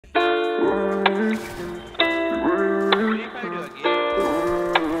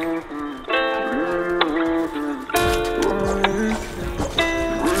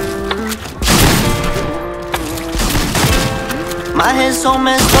is so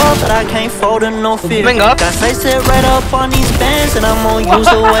messed up that I can't fold to no fear. Got sights set right up on these bands, and I'm gonna use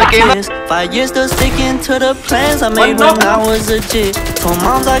the wet tears. 5 years still sticking to the plans I made when I was a jit. Told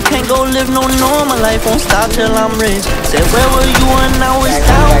moms I can't go live no normal life, won't stop till I'm rich. Said where were you when I was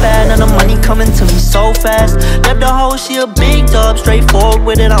down bad? Now the money coming to me so fast. Left the hoe, she a big dub, straightforward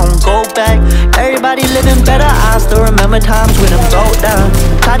with it, I don't go back. Everybody living better, I still remember times when I'm broke down.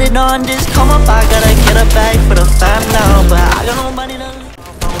 Tried it on this come up, I gotta get a bag for the fam now. But I got nobody to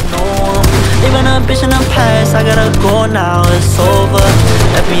know. Leaving a bitch in the past, I gotta go now, it's over.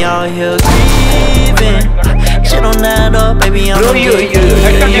 Left me out here grieving. Shit on that up, baby, I'm bro, you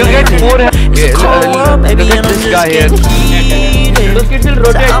get more. It's a cold world, baby, and I'm just getting heated.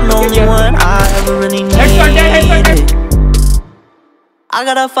 So I'm the only one I ever really needed. I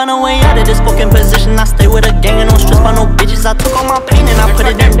gotta find a way out of this fucking position. I stay with a gang and don't stress by no bitches. I took all my pain and I put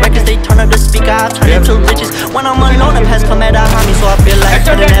it in records. They turn up the speaker, I turn it to riches. When I'm alone, the past come at a homie, so I feel like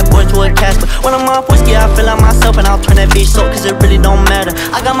turning that boy into a Casper. When I'm off whiskey, I feel like myself, and I'll turn that bitch so, cause it really don't matter.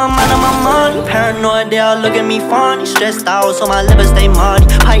 I got my mind on my money, paranoid, they all look at me funny. Stressed out, so my liver stay muddy.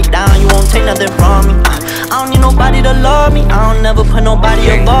 Pipe down, you won't take nothing from me. I don't need nobody to love me, I don't never put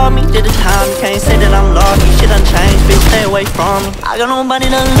nobody above me. Did the time, you can't say that I'm lucky. Shit done changed, bitch, stay away from me. I got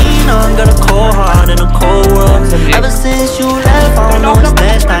nobody to lean on, got a cold heart in a cold world. Ever since you left, I don't know what's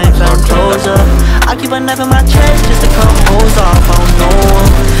next, I ain't felt closer. I keep a knife in my chest just to come hose off, I don't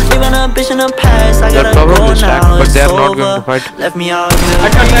know. Leaving a bitch in the past, I gotta go now, it's over. Left me out here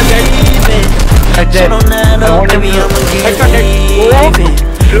leaving. Shit on that up, baby, I'ma get leaving.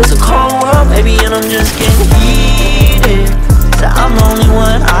 It's a cold world, baby, and I'm just getting heated. So I'm the only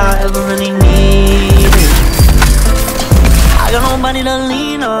one I ever really needed. I got nobody to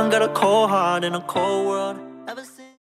lean on, got a cold heart in a cold world. Ever since